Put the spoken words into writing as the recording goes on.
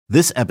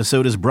This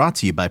episode is brought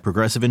to you by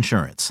Progressive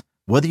Insurance.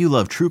 Whether you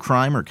love true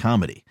crime or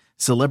comedy,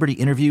 celebrity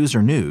interviews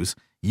or news,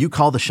 you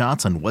call the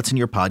shots on what's in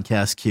your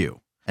podcast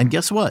queue. And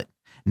guess what?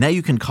 Now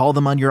you can call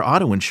them on your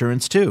auto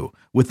insurance too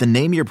with the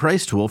Name Your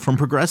Price tool from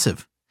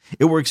Progressive.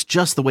 It works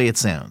just the way it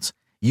sounds.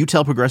 You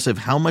tell Progressive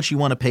how much you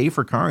want to pay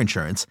for car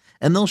insurance,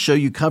 and they'll show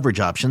you coverage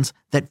options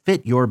that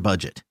fit your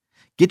budget.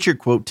 Get your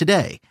quote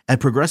today at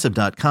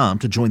Progressive.com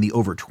to join the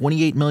over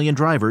 28 million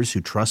drivers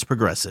who trust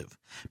Progressive.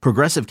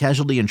 Progressive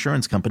Casualty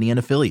Insurance Company and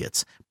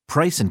Affiliates.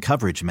 Price and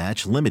coverage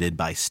match limited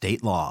by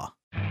state law.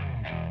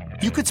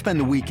 You could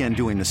spend the weekend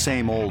doing the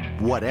same old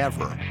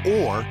whatever,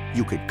 or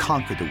you could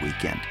conquer the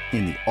weekend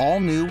in the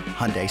all-new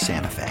Hyundai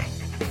Santa Fe.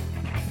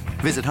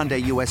 Visit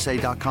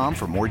HyundaiUSA.com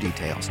for more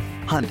details.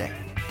 Hyundai,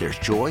 there's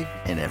joy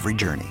in every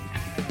journey.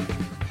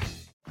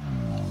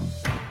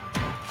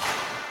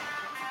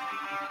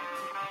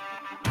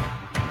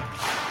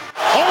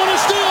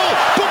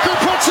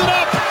 It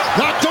up,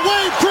 knocked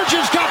away,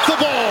 Bridges got the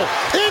ball,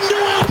 into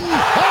Ayton,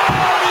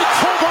 he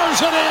crowbars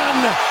it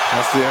in!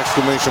 That's the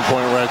exclamation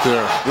point right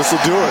there. This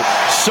will do it.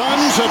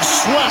 Suns have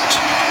swept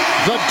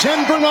the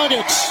Denver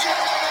Nuggets.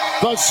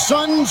 The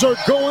Suns are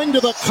going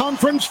to the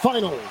conference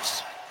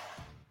finals.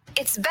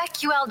 It's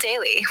BetQL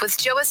Daily with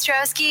Joe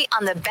Ostrowski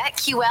on the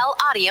BetQL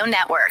Audio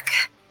Network.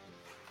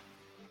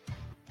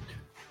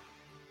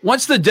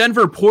 Once the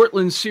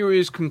Denver-Portland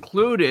series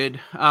concluded,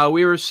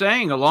 we were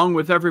saying, along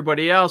with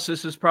everybody else,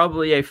 this is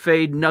probably a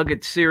fade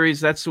Nugget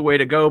series. That's the way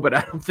to go, but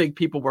I don't think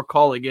people were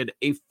calling it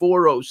a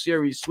 4-0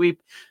 series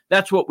sweep.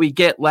 That's what we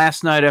get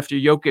last night after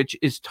Jokic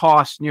is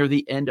tossed near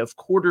the end of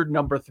quarter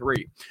number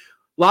 3.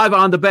 Live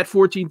on the Bet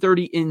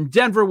 1430 in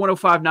Denver,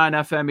 105.9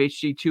 FM,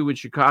 HD2 in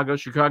Chicago,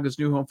 Chicago's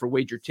new home for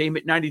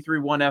Wagertainment,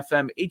 93.1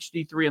 FM,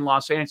 HD3 in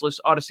Los Angeles,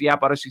 Odyssey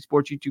app, Odyssey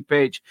Sports YouTube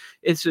page.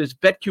 It says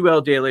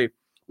BetQL Daily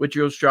with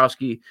Joe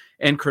Ostrowski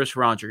and Chris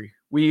Rondry.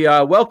 We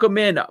welcome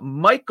in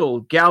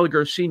Michael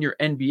Gallagher, senior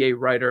NBA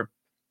writer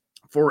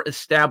for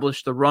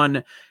Establish the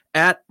Run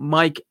at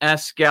Mike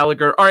S.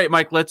 Gallagher. All right,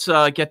 Mike, let's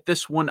get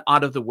this one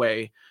out of the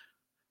way.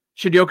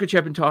 Should Jokic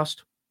have been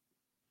tossed?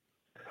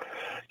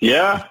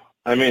 Yeah.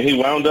 I mean,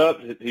 he wound up.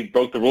 He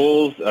broke the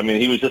rules. I mean,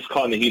 he was just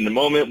caught in the heat in the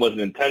moment.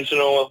 Wasn't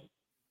intentional.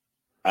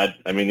 I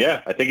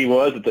think he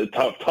was. It's a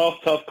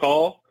tough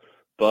call.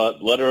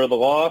 But letter of the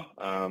law,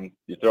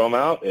 you throw him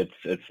out.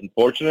 It's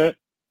unfortunate,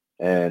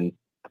 and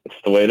it's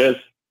the way it is.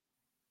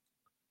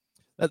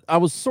 I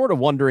was sort of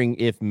wondering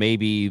if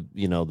maybe,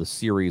 the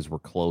series were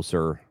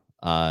closer,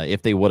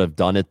 if they would have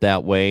done it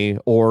that way,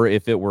 or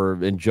if it were,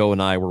 and Joe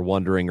and I were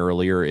wondering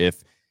earlier,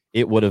 if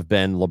it would have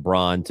been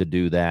LeBron to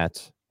do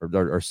that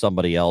or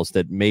somebody else,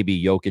 that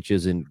maybe Jokic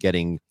isn't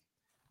getting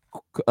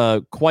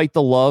quite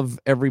the love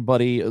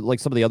everybody, like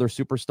some of the other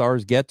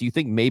superstars get. Do you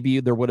think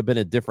maybe there would have been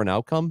a different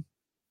outcome?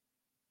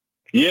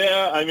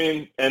 Yeah, I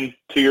mean, and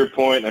to your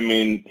point, I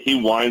mean,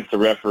 he whines the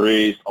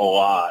referees a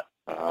lot.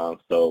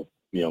 So,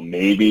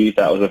 maybe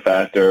that was a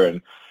factor.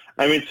 And,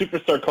 I mean,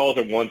 superstar calls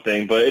are one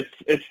thing, but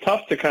it's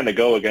tough to kind of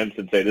go against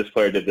and say this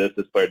player did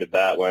this player did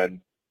that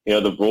when,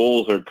 the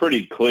rules are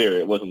pretty clear.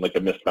 It wasn't like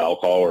a missed foul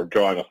call or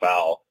drawing a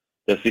foul.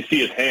 Just you see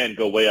his hand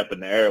go way up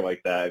in the air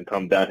like that and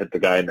come down, hit the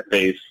guy in the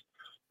face.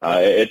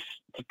 It's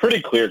a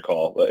pretty clear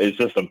call. It's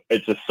just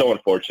so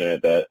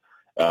unfortunate that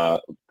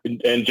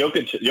and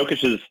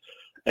Jokic's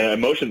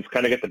emotions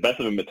kind of get the best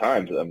of him at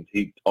times.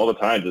 He all the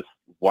time just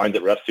winds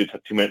at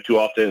refs too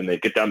often, and they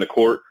get down the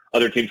court.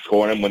 Other teams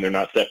score on him when they're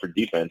not set for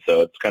defense.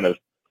 So it's kind of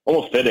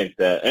almost fitting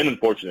that, and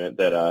unfortunate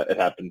that it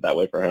happened that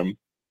way for him.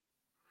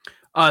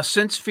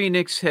 Since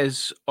Phoenix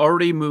has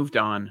already moved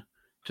on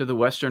to the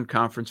Western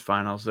Conference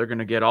Finals, they're going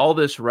to get all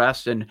this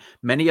rest, and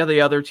many of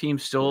the other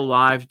teams still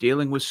alive,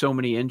 dealing with so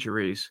many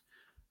injuries.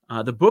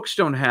 The books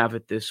don't have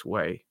it this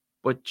way,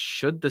 but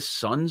should the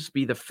Suns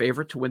be the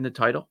favorite to win the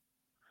title?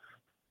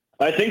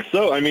 I think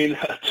so. I mean,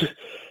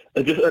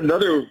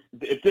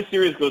 if this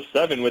series goes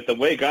 7 with the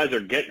way guys are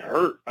getting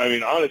hurt, I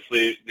mean,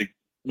 honestly,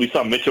 we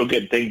saw Mitchell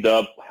get dinged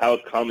up. How's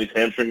Conley's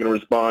hamstring going to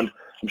respond?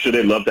 I'm sure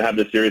they'd love to have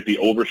the series be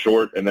over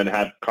short and then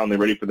have Conley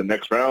ready for the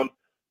next round.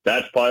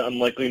 That's probably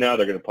unlikely now.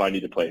 They're going to probably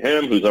need to play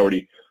him, who's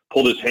already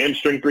pulled his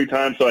hamstring 3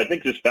 times. So I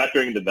think just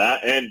factoring into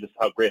that and just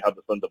how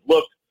the Suns have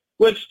looked,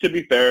 which, to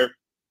be fair,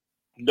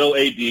 no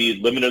AD,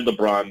 limited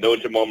LeBron, no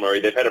Jamal Murray.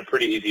 They've had a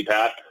pretty easy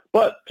path,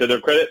 but to their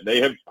credit, they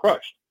have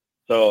crushed.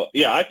 So,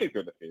 yeah, I think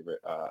they're the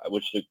favorite,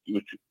 which,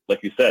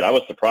 like you said, I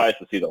was surprised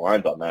to see the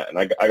lines on that, and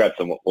I got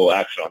some little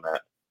action on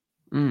that.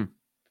 Mm.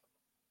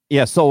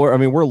 Yeah, so,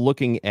 we're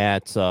looking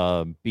at,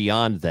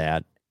 beyond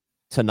that,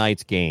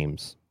 tonight's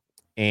games,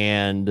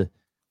 and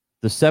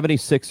the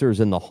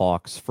 76ers and the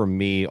Hawks, for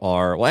me,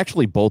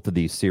 actually, both of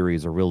these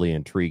series are really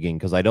intriguing,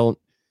 because I don't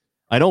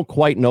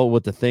quite know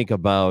what to think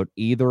about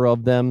either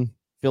of them.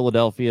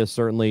 Philadelphia,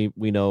 certainly,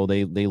 we know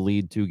they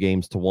lead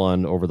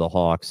 2-1 over the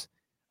Hawks.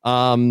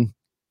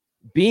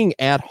 Being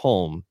at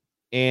home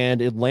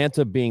and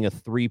Atlanta being a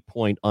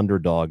 3-point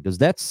underdog, does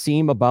that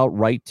seem about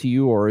right to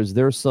you, or is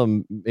there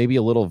maybe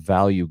a little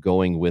value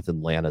going with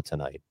Atlanta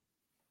tonight?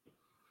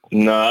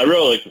 No, I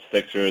really like the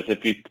Sixers.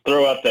 If you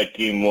throw out that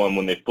game one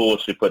when they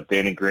foolishly put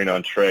Danny Green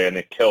on Trey and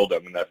they killed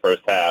him in that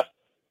first half,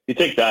 you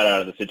take that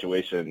out of the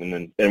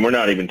situation, and we're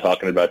not even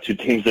talking about two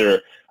teams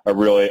that are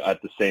really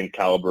at the same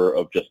caliber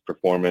of just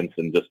performance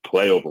and just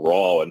play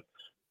overall. And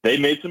they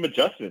made some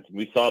adjustments.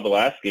 We saw the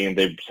last game.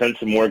 They sent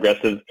some more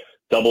aggressive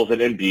doubles at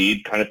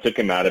Embiid, kind of took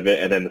him out of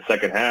it. And then the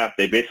second half,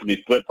 they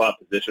basically flip-flop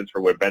positions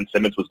for where Ben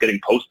Simmons was getting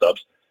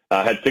post-ups,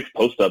 had 6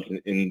 post-ups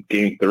in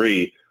game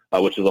 3,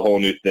 which is a whole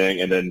new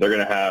thing. And then they're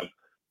going to have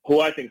who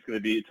I think it's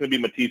going to be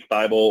Matisse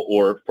Thybulle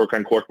or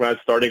Furkan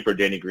Korkmaz starting for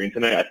Danny Green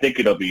tonight. I think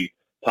it'll be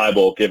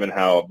Thybulle, given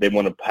how they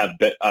want to have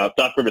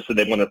Doc Rivers said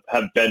they want to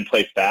have Ben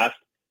play fast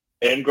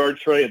and guard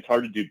Trey. It's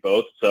hard to do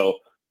both. So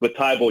with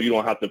Thybulle, you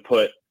don't have to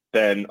put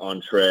Ben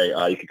on Trey.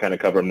 You can kind of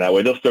cover him that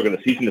way. They're still going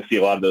to see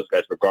a lot of those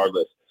guys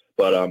regardless.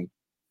 But,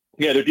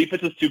 their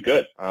defense is too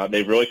good.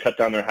 They really cut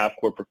down their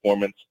half-court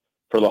performance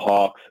for the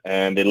Hawks,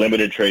 and they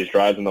limited Trey's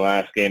drives in the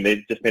last game.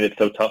 They just made it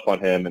so tough on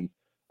him. And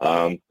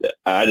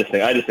I just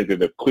think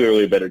they're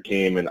clearly a better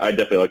team, and I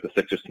definitely like the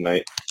Sixers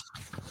tonight.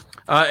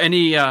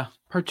 Any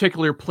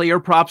particular player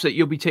props that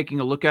you'll be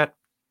taking a look at?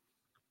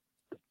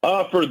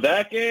 For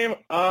that game,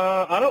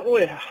 I don't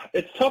really –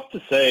 it's tough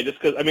to say just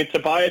because,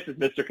 Tobias is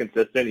Mr.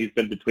 Consistent. He's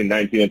been between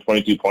 19 and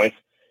 22 points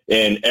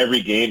in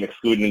every game,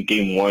 excluding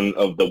game 1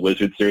 of the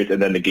Wizards series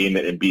and then the game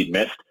that Embiid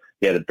missed.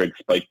 He had a big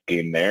spike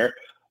game there.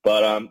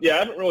 But, I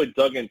haven't really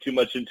dug in too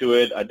much into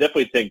it. I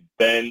definitely think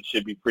Ben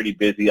should be pretty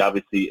busy.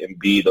 Obviously,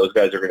 Embiid, those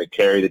guys are going to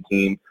carry the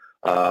team.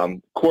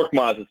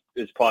 Korkmaz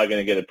is probably going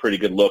to get a pretty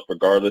good look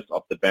regardless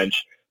off the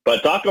bench.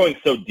 But Doc going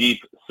so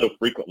deep so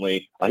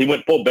frequently, he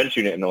went full bench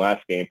unit in the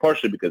last game,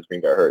 partially because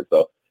Green got hurt.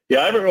 So,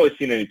 I haven't really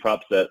seen any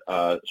props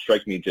that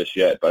strike me just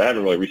yet, but I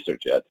haven't really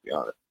researched yet, to be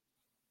honest.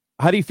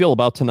 How do you feel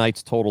about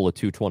tonight's total of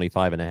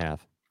 225.5?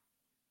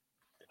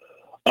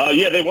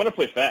 They want to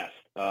play fast.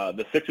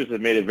 The Sixers have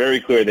made it very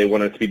clear they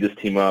want to speed this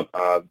team up.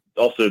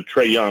 Also,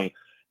 Trae Young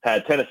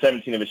had 10 of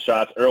 17 of his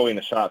shots early in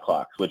the shot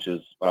clocks, which is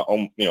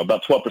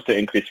about 12%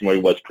 increase from where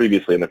he was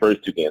previously in the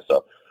first 2 games.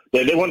 So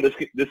they want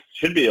this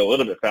should be a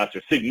little bit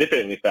faster,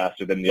 significantly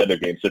faster than the other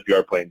games. So if you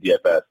are playing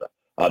DFS,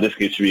 this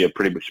game should be a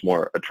pretty much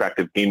more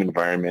attractive game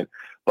environment.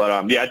 But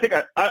I think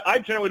I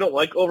generally don't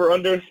like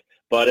over-unders,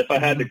 but if I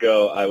had to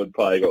go, I would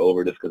probably go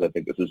over just because I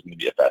think this is going to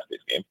be a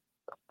fast-paced game.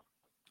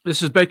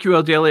 This is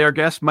BetQL Daily. Our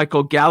guest,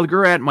 Michael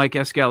Gallagher at Mike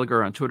S.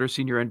 Gallagher on Twitter,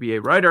 senior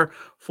NBA writer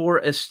for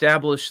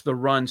Establish the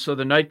Run. So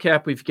the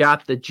nightcap, we've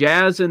got the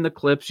Jazz and the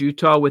Clips,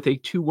 Utah with a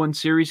 2-1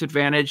 series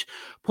advantage.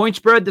 Point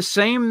spread the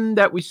same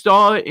that we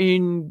saw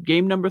in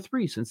game number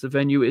 3 since the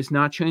venue is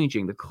not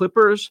changing. The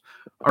Clippers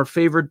are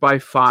favored by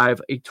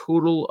 5, a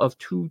total of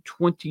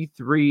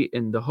 223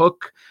 in the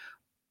hook.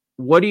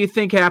 What do you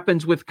think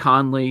happens with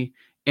Conley,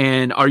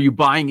 and are you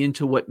buying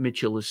into what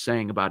Mitchell is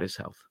saying about his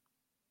health?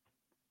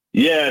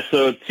 Yeah,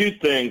 so 2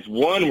 things.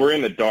 One, we're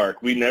in the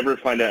dark. We never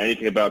find out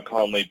anything about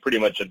Conley pretty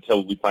much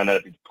until we find out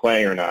if he's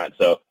playing or not.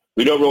 So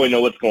we don't really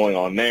know what's going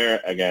on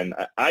there. Again,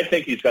 I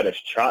think he's got a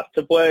shot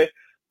to play,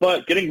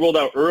 but getting ruled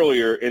out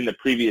earlier in the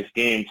previous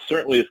game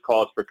certainly is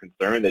cause for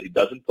concern that he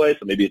doesn't play,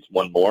 so maybe it's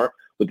one more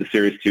with the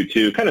series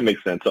 2-2. Kind of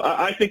makes sense. So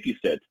I think he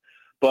sits.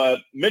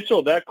 But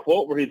Mitchell, that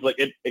quote where he's like,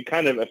 it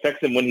kind of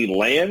affects him when he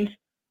lands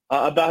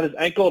about his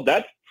ankle,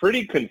 that's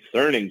pretty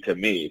concerning to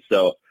me.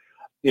 So,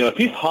 if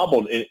he's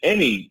hobbled in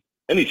any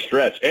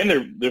stretch,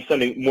 and they're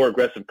sending more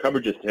aggressive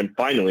coverages to him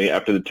finally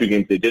after the 2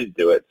 games they didn't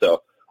do it.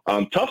 So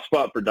tough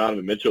spot for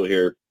Donovan Mitchell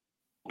here.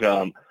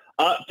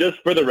 Just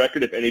for the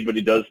record, if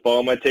anybody does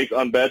follow my take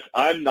on bets,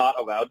 I'm not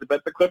allowed to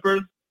bet the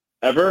Clippers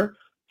ever.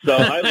 So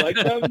I like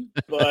them,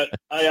 but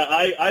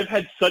I've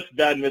had such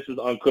bad misses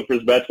on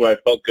Clippers bets where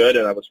I felt good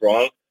and I was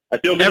wrong. I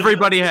feel good.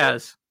 Everybody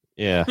has.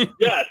 Yeah.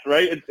 Yes,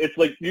 right? It's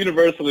like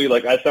universally,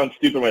 like I sound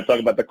stupid when I talk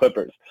about the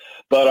Clippers.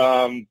 But,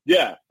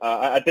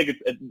 I think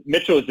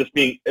Mitchell is just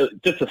being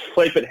just a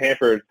slight bit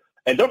hampered.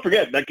 And don't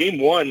forget, that game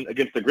 1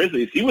 against the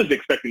Grizzlies, he was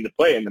expecting to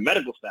play, and the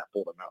medical staff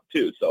pulled him out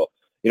too. So,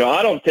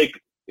 I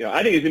think he's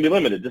going to be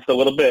limited just a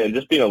little bit. And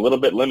just being a little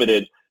bit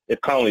limited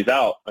if Conley's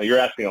out, you're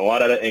asking a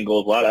lot out of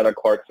Ingles, a lot out of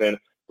Clarkson.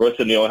 Royce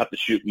O'Neal have to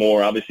shoot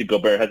more. Obviously,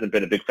 Gobert hasn't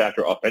been a big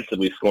factor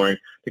offensively, scoring,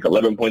 I think,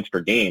 11 points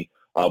per game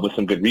with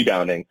some good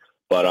rebounding.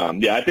 But,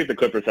 I think the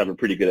Clippers have a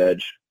pretty good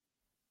edge.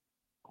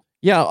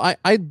 Yeah,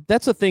 I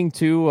that's a thing,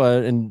 too.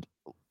 And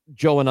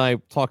Joe and I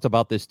talked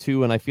about this,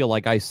 too, and I feel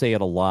like I say it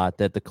a lot,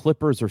 that the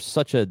Clippers are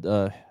such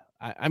a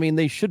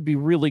they should be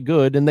really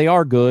good, and they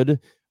are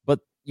good, but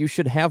you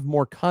should have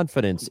more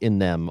confidence in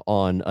them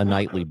on a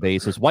nightly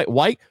basis.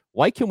 Why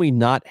can we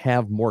not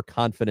have more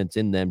confidence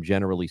in them,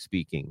 generally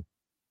speaking?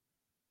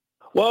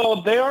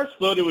 Well, they are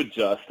slow to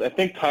adjust. I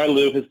think Ty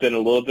Lue has been a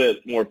little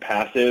bit more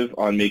passive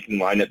on making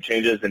lineup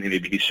changes than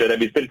maybe he should have.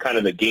 He's been kind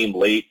of the game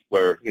late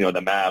where, the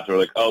Mavs are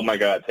like, oh, my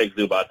God, take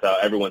Zubats out.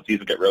 Everyone sees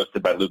him get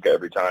roasted by Luka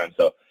every time.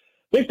 So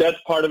I think that's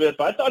part of it.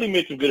 But I thought he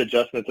made some good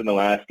adjustments in the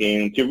last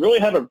game to really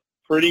have a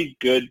pretty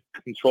good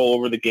control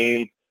over the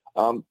game.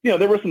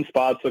 There were some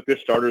spots like their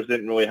starters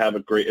didn't really have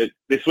a great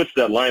 – they switched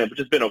that lineup, which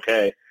has been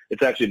okay.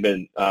 It's actually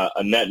been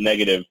a net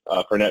negative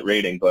for net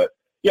rating. But,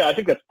 yeah, I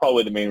think that's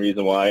probably the main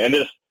reason why.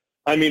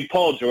 And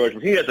Paul George,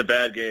 when he has a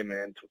bad game,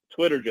 man,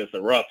 Twitter just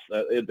erupts.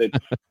 It's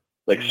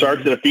like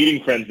sharks in a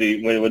feeding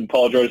frenzy when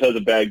Paul George has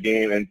a bad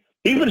game. And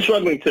he's been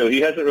struggling too. He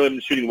hasn't really been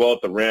shooting well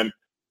at the rim,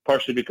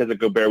 partially because of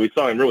Gobert. We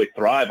saw him really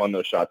thrive on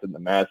those shots in the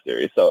Mavs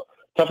series. So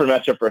tougher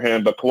matchup for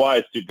him, but Kawhi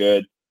is too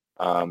good.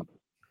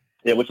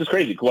 Which is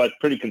crazy. Kawhi's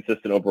pretty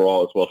consistent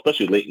overall as well,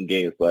 especially late in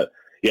games. But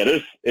yeah,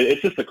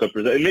 it's just the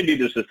Clippers. And maybe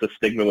there's just a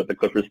stigma with the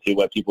Clippers too,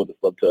 why people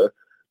just love to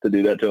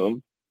do that to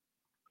them.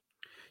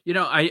 You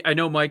know, I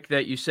know, Mike,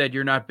 that you said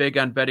you're not big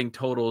on betting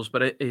totals,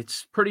 but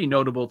it's pretty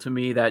notable to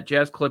me that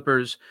Jazz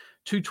Clippers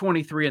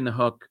 223 in the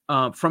hook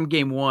from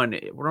game one.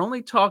 We're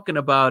only talking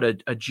about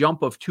a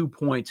jump of 2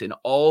 points in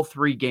all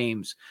three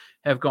games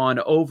have gone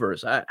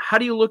overs. How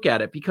do you look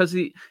at it? Because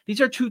these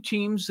are two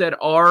teams that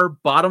are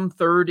bottom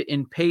third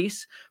in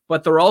pace,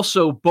 but they're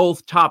also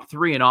both top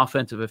three in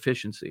offensive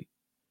efficiency.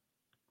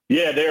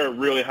 Yeah, they are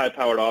really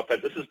high-powered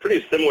offense. This is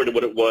pretty similar to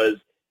what it was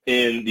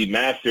in the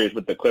Mavs series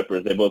with the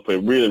Clippers. They both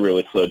played really,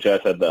 really slow.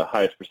 Jazz had the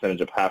highest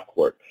percentage of half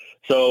court.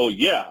 So,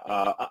 yeah,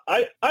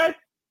 I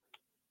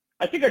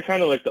think I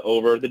kind of like the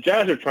over. The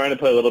Jazz are trying to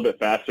play a little bit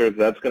faster.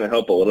 That's going to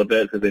help a little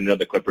bit because they know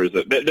the Clippers.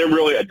 They're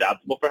really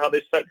adaptable for how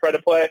they try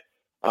to play.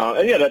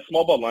 And, yeah, that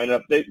small ball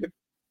lineup,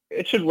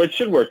 it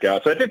should work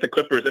out. So I think the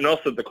Clippers, and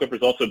also the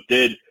Clippers also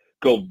did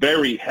go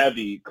very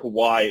heavy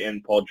Kawhi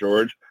and Paul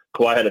George.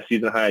 Kawhi had a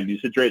season-high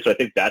usage rate, so I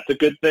think that's a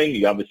good thing.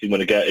 You obviously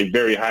want to get a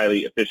very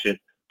highly efficient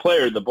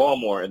player the ball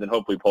more, and then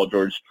hopefully Paul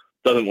George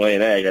doesn't lay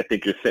an egg. I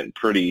think you're sitting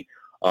pretty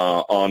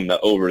on the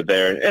over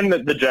there. And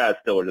the Jazz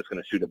still are just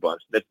going to shoot a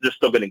bunch. They're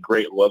still getting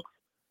great looks.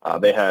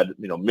 They had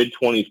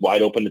mid-20s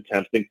wide open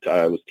attempts. I think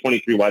it was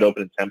 23 wide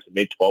open attempts and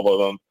made 12 of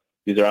them.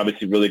 These are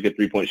obviously really good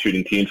three-point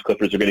shooting teams.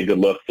 Clippers are getting good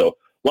looks. So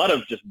a lot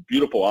of just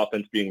beautiful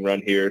offense being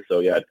run here.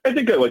 So, yeah, I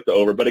think I like the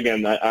over. But,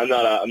 again, I'm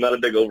not a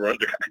big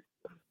over-under guy.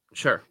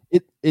 Sure.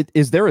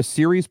 Is there a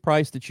series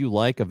price that you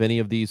like of any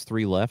of these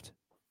three left?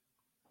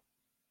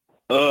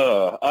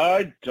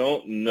 I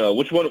don't know.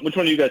 Which one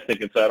are you guys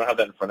thinking? So I don't have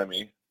that in front of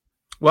me.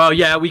 Well,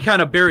 yeah, we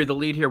kind of buried the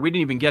lead here. We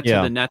didn't even get to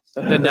the Nets.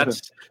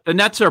 The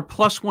Nets are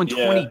plus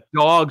 120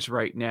 dogs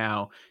right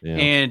now. Yeah.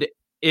 And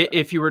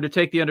if you were to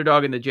take the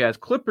underdog in the Jazz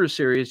Clippers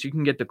series, you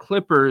can get the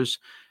Clippers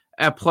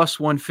at plus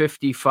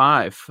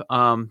 155.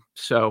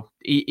 So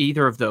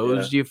either of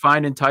those, do you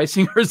find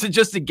enticing, or is it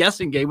just a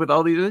guessing game with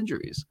all these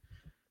injuries?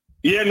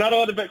 Yeah, not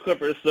allowed to bet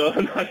Clippers, so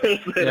I'm not going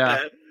to say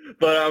that.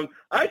 But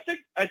I think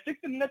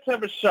the Nets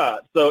have a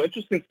shot. So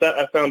interesting stat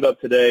I found out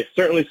today.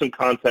 Certainly some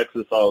context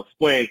this I'll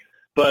explain.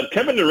 But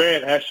Kevin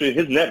Durant, actually,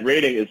 his net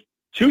rating is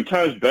 2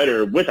 times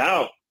better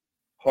without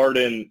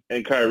Harden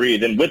and Kyrie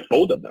than with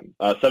both of them.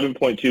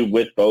 7.2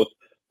 with both,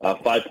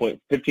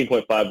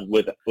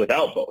 15.5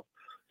 without both.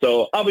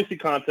 So obviously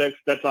context.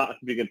 That's not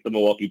against the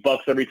Milwaukee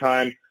Bucks every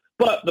time.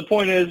 But the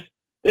point is,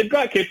 they've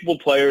got capable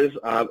players.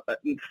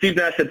 Steve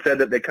Nash had said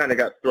that they kind of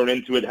got thrown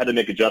into it, had to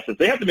make adjustments.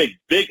 They have to make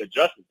big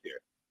adjustments here.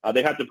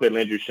 They have to play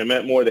Landry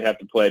Shamet more. They have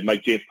to play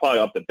Mike James probably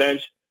off the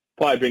bench.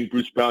 Probably bring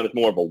Bruce Brown as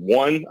more of a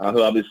one.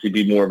 He'll obviously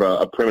be more of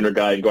a perimeter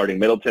guy and guarding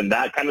Middleton.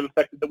 That kind of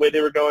affected the way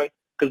they were going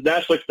because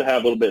Nash likes to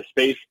have a little bit of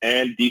space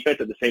and defense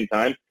at the same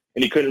time,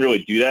 and he couldn't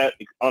really do that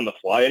on the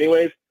fly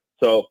anyways.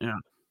 So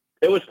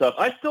it was tough.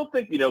 I still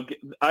think,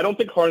 I don't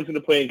think Harden's going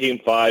to play in Game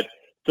 5.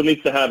 Still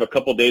needs to have a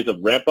couple days of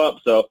ramp-up.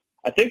 So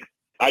I think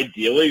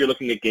ideally you're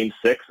looking at Game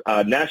 6.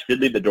 Nash did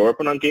leave the door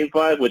open on Game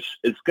 5, which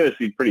is going to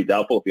be pretty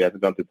doubtful if he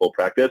hasn't gone through full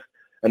practice,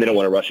 and they don't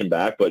want to rush him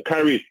back. But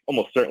Kyrie's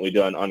almost certainly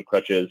done on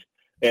crutches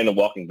and a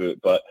walking boot.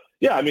 But,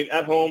 yeah, I mean,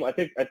 at home, I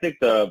think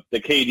the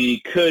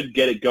KD could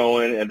get it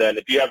going. And then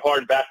if you have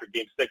Harden back for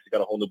Game 6, you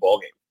got a whole new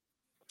ballgame.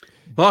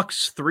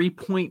 Bucks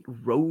 3-point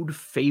road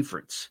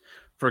favorites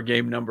for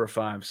game number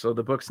 5. So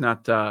the Bucks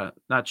not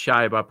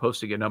shy about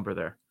posting a number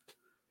there.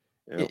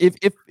 Yeah.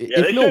 If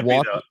they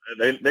Milwaukee,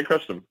 they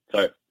crushed them.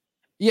 Sorry.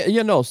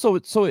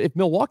 So if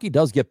Milwaukee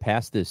does get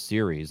past this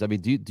series, I mean,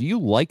 do you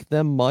like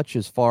them much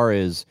as far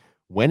as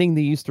winning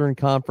the Eastern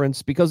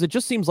Conference? Because it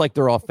just seems like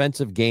their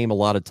offensive game a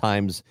lot of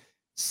times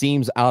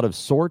seems out of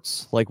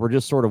sorts. Like we're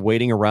just sort of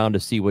waiting around to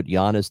see what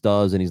Giannis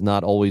does, and he's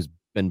not always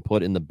been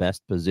put in the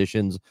best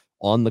positions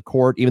on the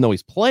court, even though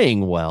he's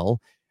playing well.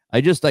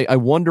 I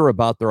wonder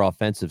about their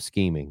offensive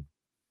scheming.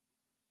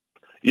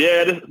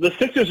 Yeah, the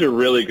Sixers are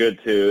really good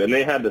too, and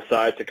they have the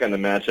size to kind of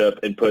match up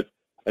and put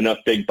enough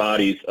big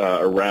bodies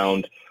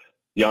around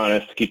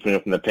Giannis to keep him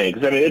from the paint.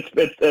 Because, I mean,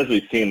 it's as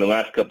we've seen the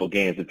last couple of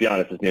games, if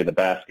Giannis is near the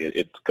basket,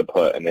 it's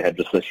kaput, and they have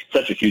just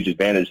such a huge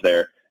advantage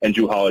there. And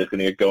Jrue Holiday's going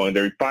to get going.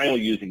 They're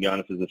finally using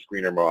Giannis as a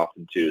screener more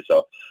often too.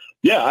 So,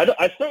 yeah,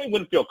 I certainly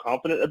wouldn't feel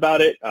confident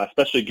about it,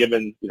 especially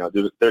given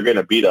they're going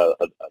to beat a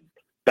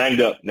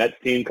banged-up Nets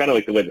team, kind of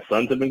like the way the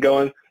Suns have been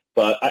going.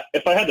 But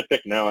if I had to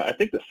pick now, I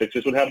think the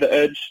Sixers would have the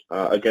edge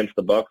against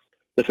the Bucks.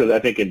 Just because I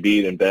think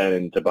Embiid and Ben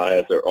and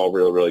Tobias are all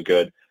really, really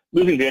good.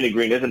 Losing Danny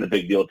Green isn't a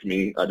big deal to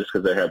me, just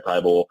because they have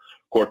Tybal,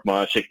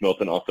 Korkmaz, Shake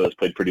Milton also has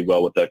played pretty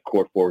well with the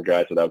core 4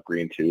 guys without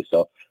Green too.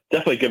 So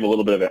definitely give a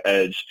little bit of an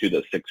edge to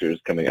the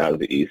Sixers coming out of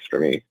the East for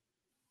me.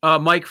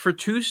 Mike, for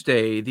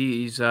Tuesday,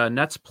 these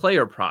Nets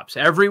player props,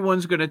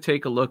 everyone's going to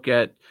take a look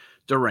at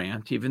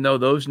Durant, even though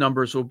those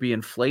numbers will be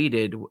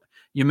inflated.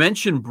 You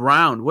mentioned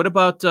Brown. What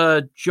about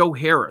Joe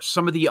Harris?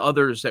 Some of the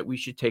others that we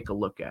should take a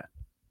look at.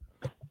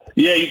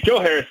 Yeah, Joe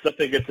Harris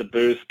definitely gets a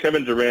boost.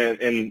 Kevin Durant,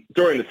 and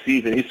during the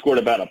season, he scored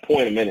about a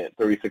point a minute,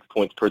 36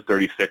 points per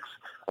 36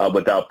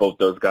 without both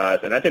those guys.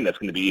 And I think that's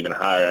going to be even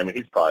higher. I mean,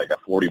 he's probably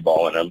got 40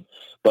 ball in him.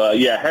 But,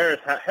 yeah, Harris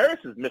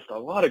has missed a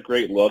lot of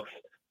great looks,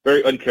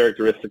 very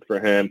uncharacteristic for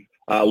him.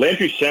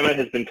 Landry Shamet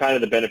has been kind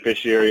of the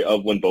beneficiary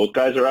of when both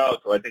guys are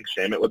out. So I think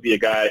Shamet would be a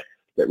guy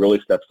that really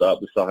steps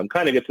up. We saw him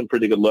kind of get some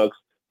pretty good looks,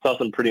 saw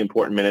some pretty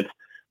important minutes.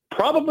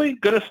 Probably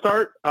going to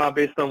start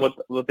based on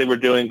what they were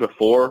doing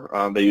before.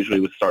 They usually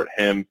would start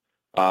him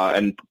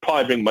and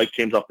probably bring Mike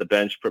James off the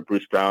bench, put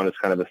Bruce Brown as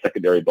kind of a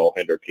secondary ball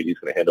handler. KD's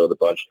going to handle the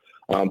bunch.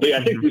 But yeah,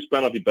 I think Bruce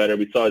Brown will be better.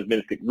 We saw his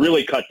minutes get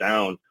really cut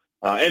down.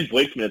 And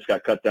Blake's minutes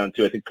got cut down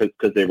too, I think,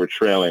 because they were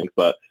trailing.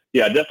 But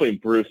yeah, definitely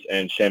Bruce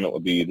and Shamet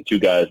would be the two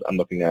guys I'm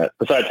looking at.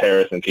 Besides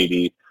Harris and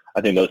KD,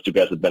 I think those two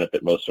guys would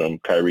benefit most from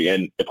Kyrie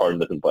and if Harden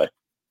doesn't play.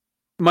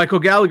 Michael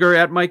Gallagher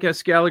at Mike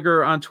S.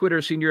 Gallagher on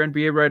Twitter, senior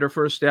NBA writer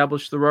for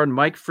Establish the Run.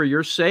 Mike, for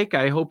your sake,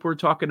 I hope we're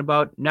talking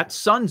about Nets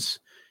Suns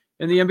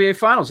in the NBA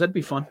Finals. That'd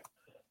be fun.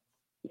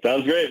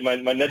 Sounds great. My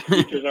Nets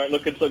futures aren't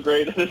looking so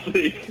great this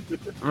week.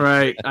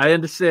 Right. I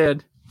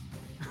understand.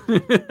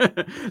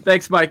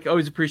 Thanks, Mike.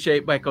 Always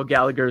appreciate Michael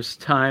Gallagher's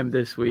time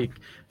this week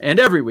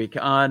and every week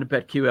on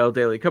BetQL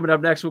Daily. Coming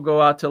up next, we'll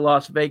go out to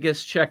Las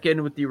Vegas, check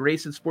in with the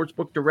race and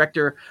sportsbook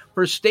director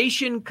for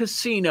Station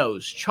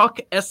Casinos,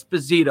 Chuck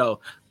Esposito.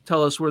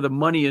 Tell us where the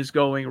money is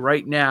going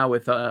right now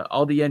with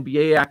all the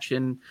NBA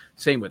action.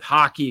 Same with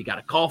hockey. You got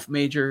a golf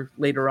major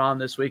later on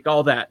this week.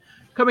 All that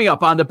coming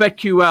up on the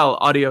BetQL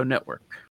Audio Network.